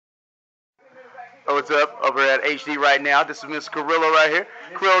what's up over at HD right now. This is Mr. Carrillo right here.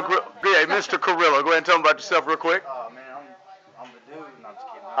 Yeah, Mr. Carrillo. Go ahead and tell them about yourself real quick. Oh man, I'm the dude. No, I'm just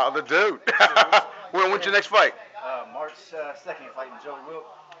kidding. Oh, the dude. When's your next fight? March 2nd, fighting Joey Wilk.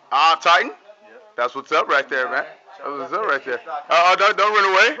 Titan? Yep. That's what's up right there, man. That's what's up right there. Don't run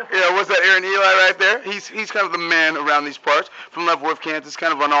away. Yeah, what's that, Aaron Eli right there? He's kind of the man around these parts from Leavenworth, Kansas.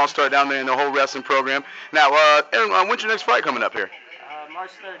 Kind of an all-star down there in the whole wrestling program. Now, Aaron, when's your next fight coming up here? March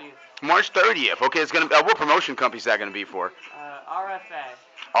 30th. March 30th. Okay, it's gonna. What promotion company is that gonna be for? RFA.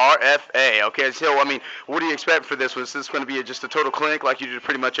 RFA. Okay, so I mean, what do you expect for this one? Is this going to be just a total clinic like you do to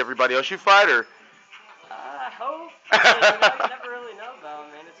pretty much everybody else you fight, or? I hope. You never really know, though,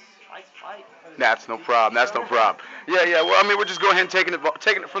 man. It's fight. That's no problem. That's no problem. Yeah. Well, I mean, we're just going ahead and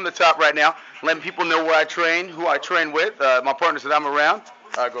taking it from the top right now, letting people know where I train, who I train with, my partners that I'm around.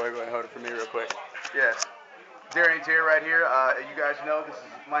 Go ahead and hold it for me real quick. Yes. Darian's here right here. You guys know this is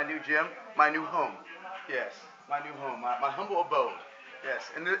my new gym, my new home. Yes, my new home, my humble abode.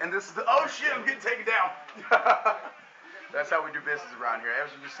 Yes, and this is the, oh shit, I'm getting taken down. That's how we do business around here. As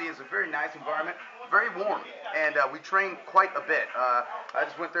you can see, it's a very nice environment, very warm, and we train quite a bit. I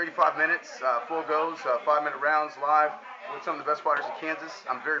just went 35 minutes, full goes, 5-minute rounds live with some of the best fighters in Kansas.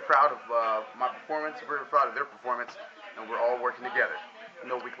 I'm very proud of my performance, very proud of their performance, and we're all working together.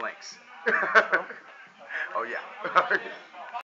 No weak links. Oh yeah.